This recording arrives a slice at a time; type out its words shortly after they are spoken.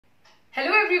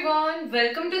everyone,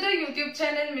 welcome to the YouTube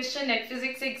channel Mr. Net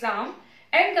Physics Exam.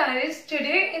 And guys,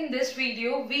 today in this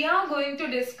video we are going to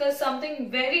discuss something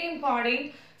very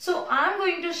important. So I am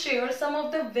going to share some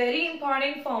of the very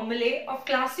important formulae of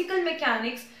classical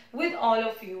mechanics with all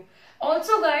of you.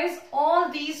 Also guys,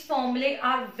 all these formulae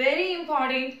are very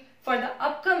important for the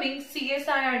upcoming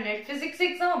CSIR Net Physics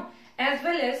exam as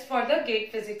well as for the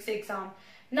GATE Physics exam.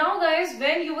 Now guys,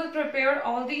 when you will prepare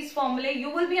all these formulae, you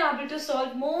will be able to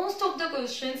solve most of the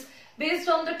questions based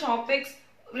on the topics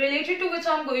related to which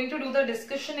I am going to do the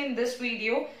discussion in this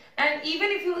video. And even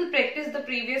if you will practice the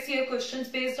previous year questions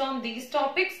based on these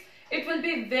topics, it will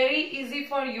be very easy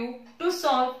for you to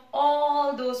solve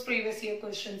all those previous year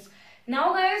questions.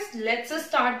 Now guys, let's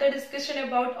start the discussion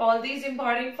about all these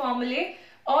important formulae.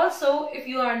 Also, if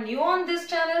you are new on this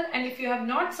channel and if you have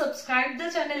not subscribed the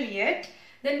channel yet,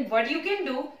 then what you can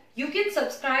do, you can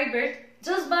subscribe it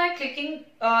just by clicking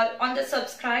on the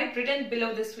subscribe written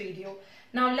below this video.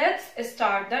 Now let's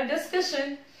start the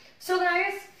discussion. So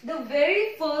guys, the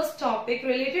very first topic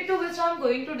related to which I am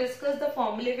going to discuss the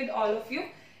formula with all of you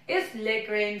is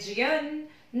Lagrangian.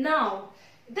 Now,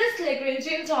 this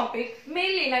Lagrangian topic,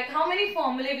 mainly like how many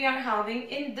formulae we are having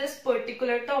in this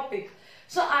particular topic.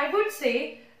 So I would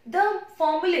say the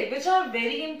formulae which are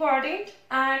very important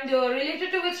and related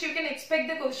to which you can expect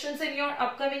the questions in your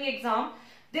upcoming exam,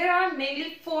 there are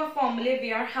mainly 4 formulae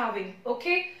we are having.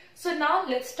 Okay, so now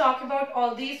let's talk about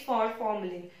all these 4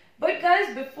 formulae. But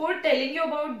guys, before telling you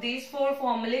about these 4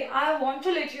 formulae, I want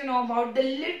to let you know about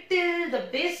the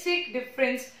basic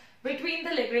difference between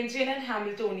the Lagrangian and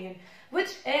Hamiltonian, which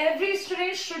every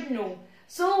student should know.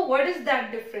 So what is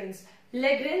that difference?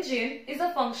 Lagrangian is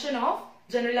a function of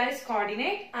generalized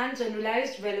coordinate and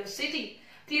generalized velocity.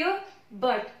 Clear?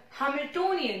 But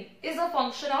Hamiltonian is a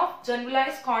function of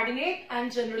generalized coordinate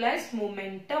and generalized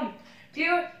momentum.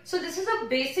 Clear? So this is a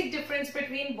basic difference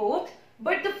between both.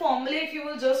 But the formula, if you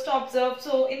will just observe,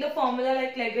 so in the formula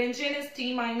like Lagrangian is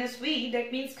T minus V,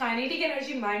 that means kinetic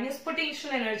energy minus potential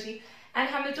energy, and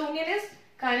Hamiltonian is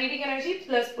kinetic energy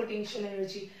plus potential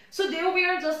energy. So there we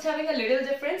are just having a little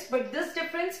difference, but this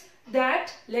difference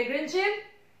that Lagrangian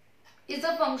is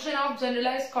a function of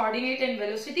generalized coordinate and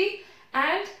velocity,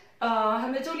 and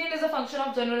Hamiltonian is a function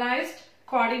of generalized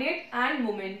coordinate and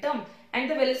momentum. And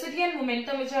the velocity and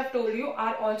momentum which I have told you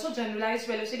are also generalized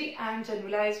velocity and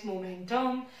generalized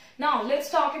momentum. Now let's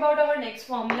talk about our next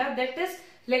formula, that is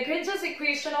Lagrange's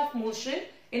equation of motion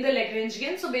in the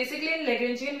Lagrangian. So basically in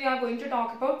Lagrangian we are going to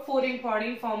talk about 4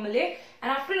 important formulae,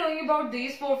 and after knowing about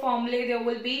these 4 formulae, there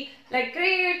will be like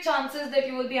great chances that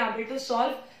you will be able to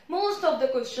solve most of the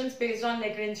questions based on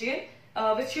Lagrangian,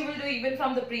 which you will do even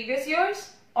from the previous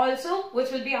years, also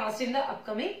which will be asked in the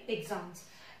upcoming exams.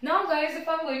 Now guys, if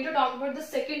I am going to talk about the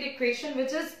second equation,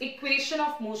 which is equation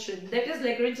of motion, that is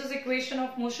Lagrange's equation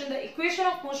of motion. The equation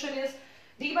of motion is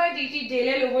d by dt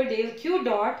del L over del Q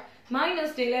dot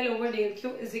minus del L over del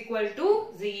Q is equal to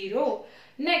 0.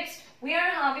 Next, we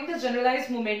are having the generalized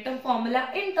momentum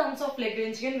formula in terms of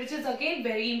Lagrangian, which is again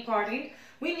very important.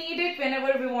 We need it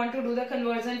whenever we want to do the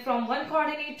conversion from one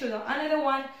coordinate to the another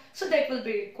one. So that will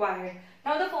be required.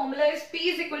 Now the formula is P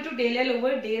is equal to del L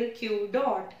over del Q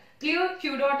dot. Clear?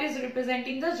 Q dot is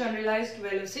representing the generalized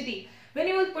velocity. When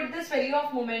you will put this value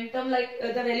of momentum, like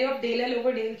the value of del L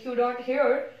over del Q dot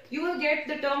here, you will get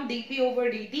the term dP over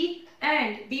dt,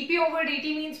 and dP over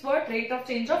dt means what? Rate of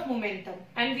change of momentum.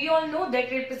 And we all know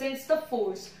that represents the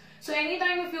force. So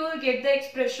anytime if you will get the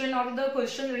expression or the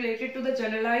question related to the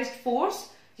generalized force,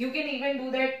 you can even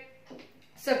do that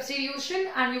substitution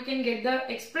and you can get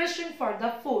the expression for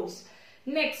the force.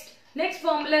 Next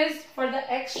formula is for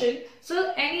the action.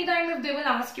 So anytime if they will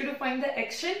ask you to find the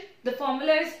action, the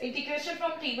formula is integration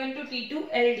from T1 to T2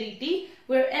 L dt,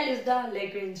 where L is the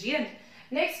Lagrangian.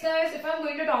 Next guys, if I am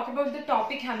going to talk about the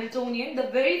topic Hamiltonian, the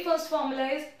very first formula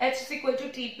is H is equal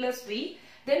to T plus V.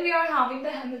 Then we are having the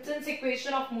Hamilton's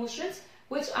equation of motions,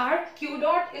 which are Q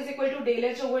dot is equal to del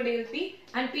H over del P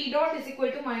and P dot is equal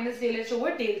to minus del H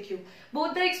over del Q.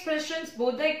 Both the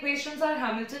equations are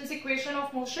Hamilton's equation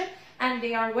of motion, and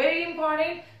they are very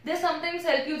important. They sometimes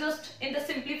help you just in the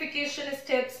simplification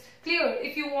steps. Clear?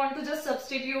 If you want to just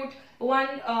substitute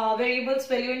one variable's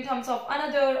value in terms of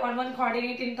another or one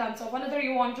coordinate in terms of another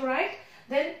you want to write,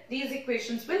 then these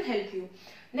equations will help you.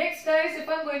 Next guys, if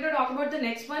I am going to talk about the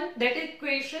next one, that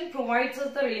equation provides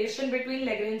us the relation between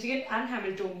Lagrangian and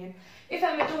Hamiltonian. If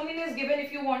Hamiltonian is given,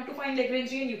 if you want to find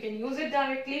Lagrangian, you can use it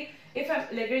directly. If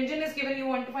Lagrangian is given, you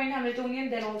want to find Hamiltonian,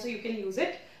 then also you can use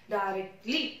it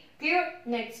directly. Clear?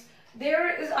 Next,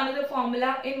 there is another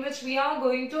formula in which we are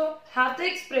going to have the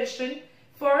expression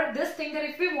for this thing that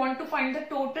if we want to find the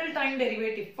total time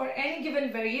derivative for any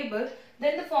given variable,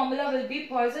 then the formula will be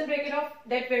Poisson bracket of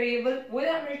that variable with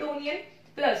Hamiltonian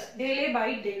plus del A by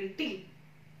del T.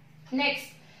 Next,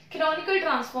 canonical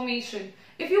transformation.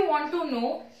 If you want to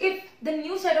know if the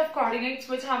new set of coordinates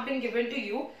which have been given to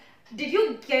you, did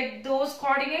you get those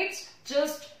coordinates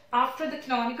just after the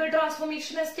canonical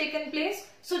transformation has taken place?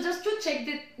 So just to check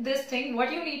this thing,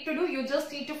 what you need to do, you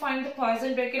just need to find the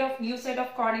Poisson bracket of new set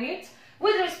of coordinates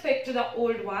with respect to the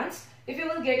old ones. If you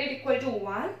will get it equal to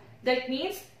 1, that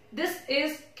means this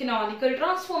is canonical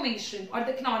transformation, or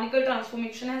the canonical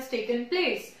transformation has taken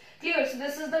place. Clear? So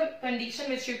this is the condition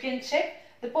which you can check.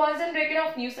 The Poisson bracket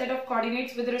of new set of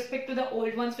coordinates with respect to the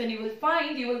old ones, when you will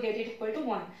find, you will get it equal to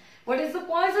 1. What is the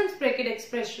Poisson's bracket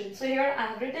expression? So here I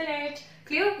have written it,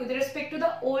 clear, with respect to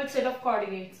the old set of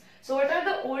coordinates. So what are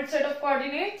the old set of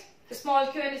coordinates? Small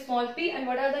q and small p, and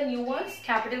what are the new ones?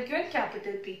 Capital Q and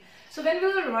capital P. So when we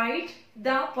will write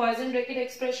the Poisson bracket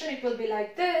expression, it will be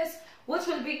like this, which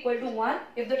will be equal to 1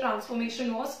 if the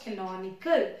transformation was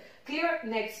canonical. Clear?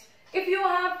 Next, if you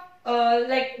have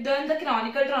done the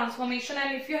canonical transformation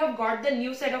and if you have got the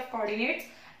new set of coordinates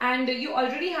and you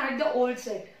already had the old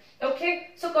set,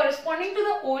 okay, so corresponding to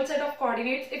the old set of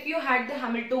coordinates, if you had the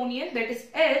Hamiltonian, that is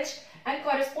h, and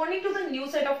corresponding to the new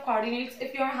set of coordinates,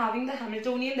 if you are having the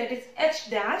Hamiltonian, that is h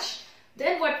dash,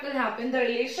 then what will happen? The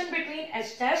relation between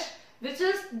h dash, which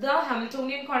is the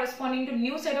Hamiltonian corresponding to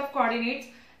new set of coordinates,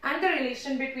 and the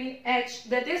relation between h,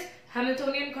 that is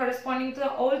Hamiltonian corresponding to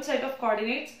the old set of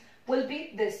coordinates, will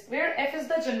be this, where f is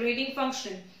the generating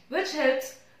function which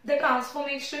helps the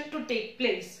transformation to take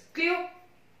place. Clear?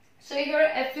 So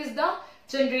here f is the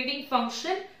generating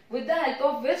function with the help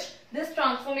of which this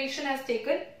transformation has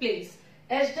taken place.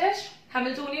 H dash,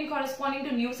 Hamiltonian corresponding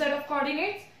to new set of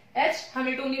coordinates, h,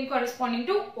 Hamiltonian corresponding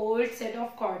to old set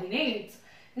of coordinates.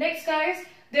 Next guys,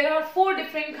 there are 4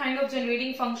 different kind of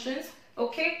generating functions.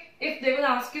 Okay, if they will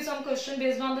ask you some question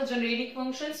based on the generating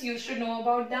functions, you should know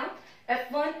about them.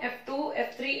 F1, F2,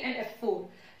 F3 and F4.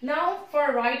 Now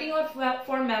for writing or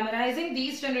for memorizing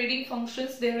these generating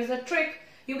functions, there is a trick.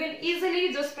 You can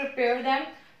easily just prepare them.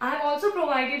 I have also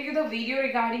provided you the video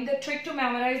regarding the trick to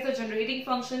memorize the generating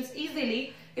functions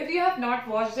easily. If you have not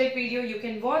watched that video, you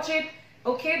can watch it.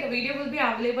 Okay, the video will be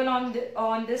available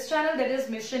on this channel, that is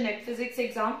Mission Net Physics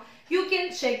Exam. You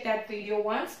can check that video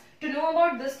once to know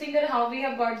about this thing, that how we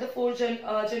have got the 4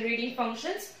 generating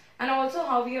functions, and also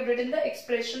how we have written the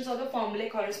expressions or the formulae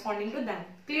corresponding to them.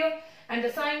 Clear? And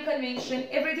the sign convention,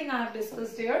 everything I have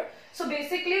discussed here. So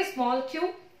basically small q,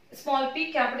 small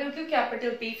p, capital Q,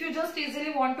 capital P. If you just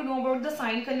easily want to know about the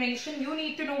sign convention, you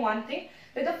need to know one thing,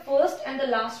 that the first and the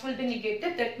last will be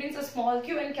negative. That means a small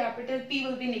q and capital P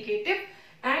will be negative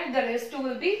and the rest two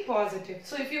will be positive.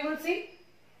 So if you will see,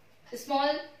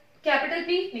 small capital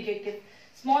P negative,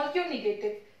 small q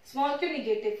negative, small q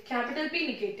negative, capital P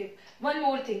negative. One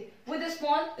more thing, with a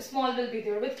small will be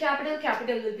there, with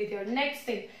capital will be there. Next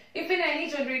thing, if in any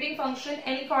generating function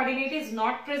any coordinate is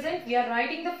not present, we are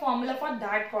writing the formula for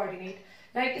that coordinate.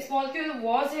 Like small q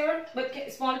was here but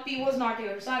small p was not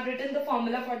here, so I have written the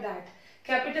formula for that.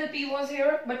 Capital P was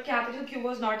here but capital Q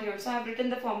was not here, so I have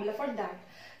written the formula for that.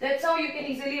 That's how you can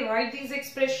easily write these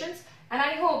expressions, and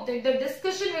I hope that the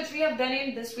discussion which we have done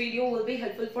in this video will be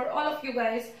helpful for all of you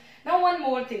guys. Now one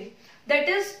more thing, that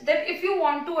is that if you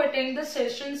want to attend the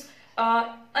sessions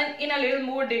in a little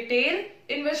more detail,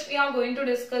 in which we are going to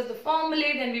discuss the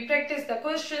formulae, then we practice the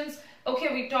questions,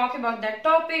 okay, we talk about that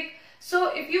topic.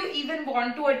 So if you even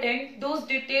want to attend those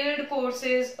detailed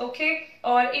courses, okay,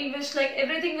 or in which like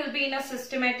everything will be in a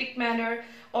systematic manner,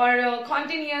 or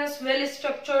continuous, well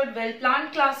structured, well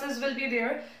planned classes will be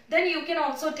there, then you can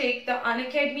also take the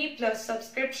Unacademy Plus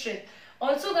subscription.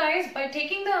 Also guys, by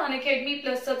taking the Unacademy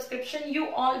Plus subscription, you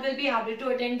all will be able to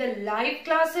attend the live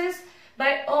classes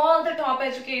by all the top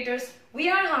educators we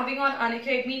are having on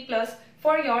Unacademy Plus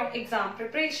for your exam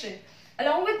preparation.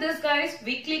 Along with this guys,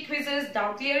 weekly quizzes,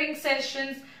 doubt clearing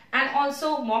sessions, and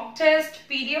also mock test,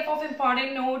 PDF of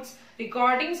important notes,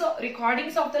 recordings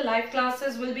of the live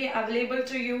classes will be available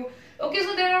to you. Okay,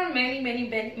 so there are many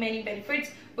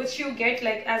benefits which you get,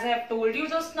 like as I have told you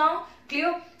just now.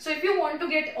 Clear? So if you want to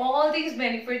get all these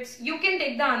benefits, you can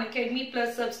take the Unacademy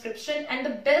Plus subscription, and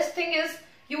the best thing is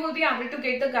you will be able to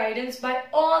get the guidance by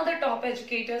all the top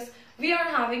educators we are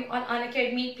having on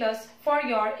Unacademy Plus for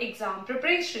your exam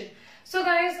preparation. So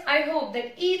guys, I hope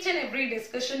that each and every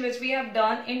discussion which we have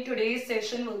done in today's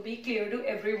session will be clear to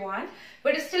everyone.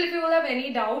 But still, if you will have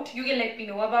any doubt, you can let me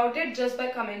know about it just by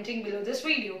commenting below this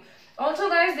video. Also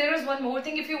guys, there is one more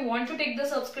thing. If you want to take the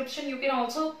subscription, you can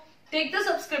also take the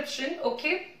subscription,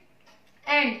 okay?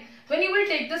 And When you will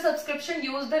take the subscription,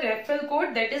 use the referral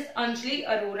code, that is Anjali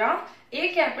Arora, A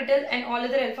capital and all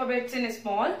other alphabets in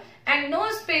small and no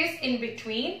space in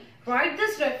between. Write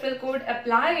this referral code,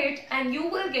 apply it, and you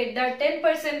will get that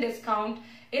 10% discount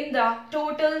in the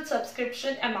total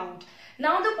subscription amount.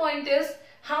 Now the point is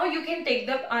how you can take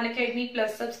the Unacademy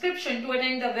Plus subscription to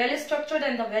attend the well-structured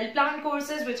and the well-planned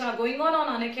courses which are going on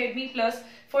Unacademy Plus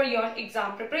for your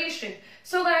exam preparation.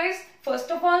 So guys,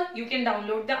 first of all, you can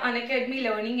download the Unacademy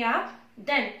Learning app.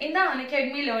 Then in the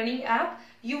Unacademy Learning app,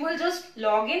 you will just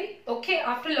log in. Okay,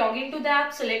 after logging to the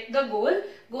app, select the goal.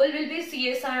 Goal will be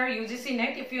CSIR UGC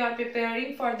NET if you are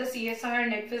preparing for the CSIR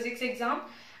NET Physics exam.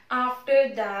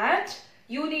 After that,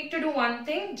 you need to do one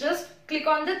thing. Just click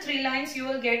on the 3 lines you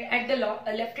will get at the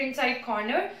left hand side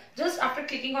corner. Just after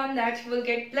clicking on that, you will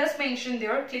get plus mentioned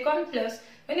there. Click on plus.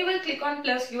 When you will click on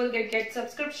plus, you will get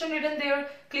subscription written there.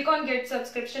 Click on get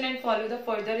subscription and follow the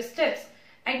further steps.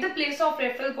 At the place of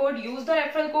referral code, use the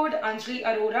referral code Anjali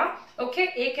Arora.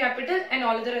 Okay, A capital and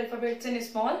all other alphabets in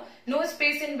small. No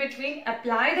space in between.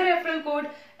 Apply the referral code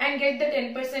and get the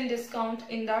 10% discount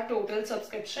in the total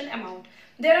subscription amount.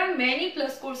 There are many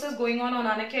plus courses going on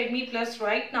Unacademy Plus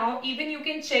right now. Even you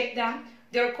can check them,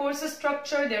 their course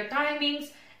structure, their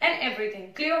timings and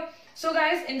everything. Clear? So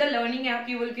guys, in the learning app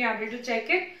you will be able to check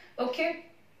it. Okay.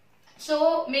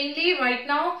 So mainly right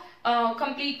now,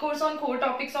 complete course on core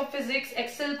topics of physics,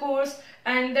 Excel course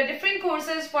and the different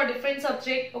courses for different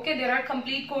subjects. Okay, there are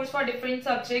complete course for different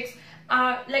subjects.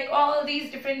 Like all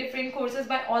these different courses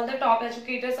by all the top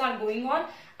educators are going on.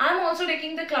 I'm also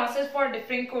taking the classes for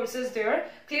different courses there.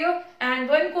 Clear? And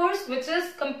one course which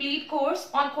is complete course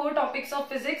on core topics of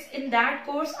physics. In that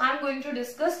course, I'm going to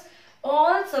discuss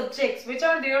all subjects which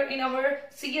are there in our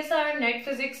CSIR NET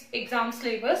Physics exam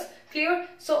syllabus. Clear?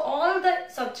 So all the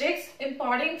subjects,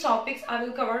 important topics I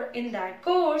will cover in that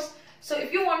course. So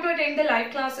if you want to attend the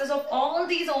live classes of all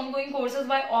these ongoing courses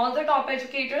by all the top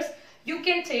educators, you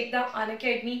can take the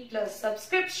Unacademy Plus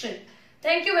subscription.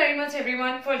 Thank you very much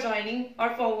everyone for joining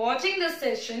or for watching this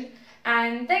session,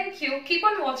 and thank you. Keep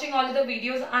on watching all of the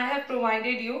videos I have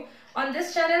provided you on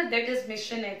this channel, that is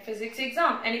Mission NET Physics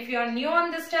Exam. And if you are new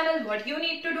on this channel, what you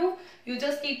need to do, you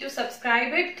just need to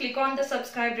subscribe it. Click on the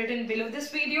subscribe button below this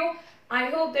video. I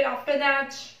hope that after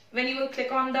that, when you will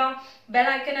click on the bell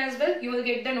icon as well, you will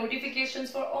get the notifications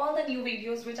for all the new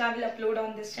videos which I will upload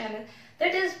on this channel,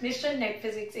 that is Mission NET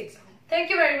Physics Exam.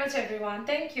 Thank you very much everyone.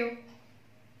 Thank you.